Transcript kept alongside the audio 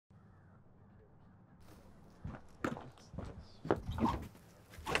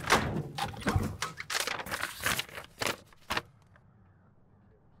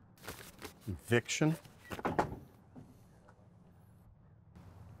eviction.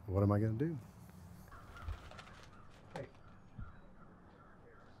 What am I going to do?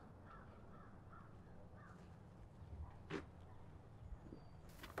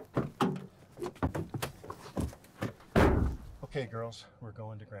 Okay, girls, we're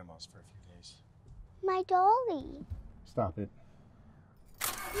going to Grandma's for a few days. My dolly. Stop it.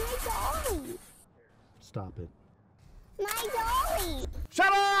 My dolly. Stop it. My dolly.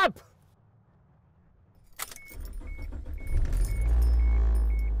 Shut up!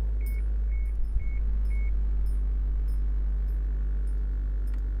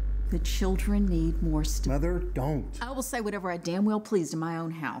 The children need more Mother, don't. I will say whatever I damn well pleased in my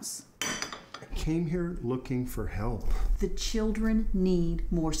own house. I came here looking for help. The children need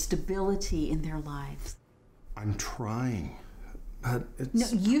more stability in their lives. I'm trying, but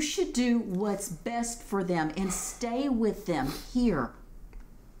it's... No, you should do what's best for them and stay with them here.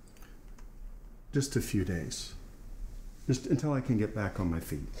 Just a few days. Just until I can get back on my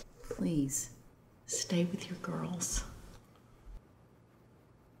feet. Please, stay with your girls.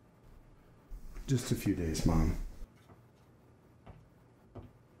 Just a few days, Mom.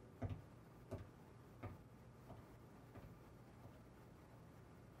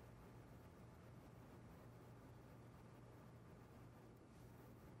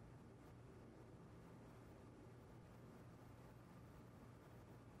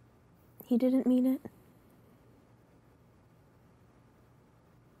 He didn't mean it.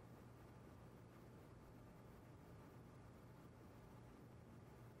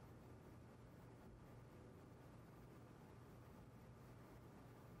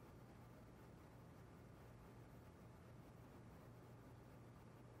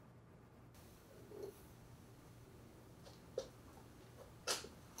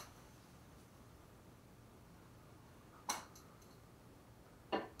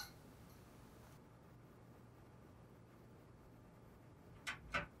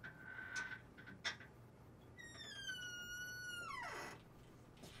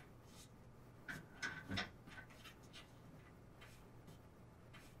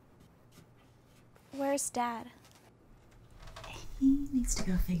 Where's Dad? He needs to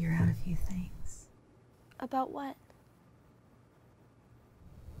go figure out a few things. About what?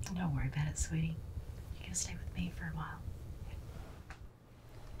 Don't worry about it, sweetie. You can stay with me for a while.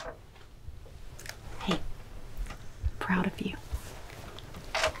 Hey, proud of you.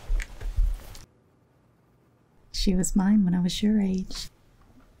 She was mine when I was your age.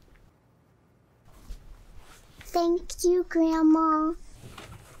 Thank you, Grandma.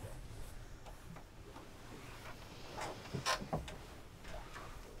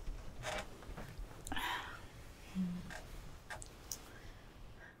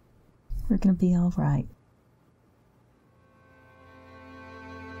 We're gonna be all right.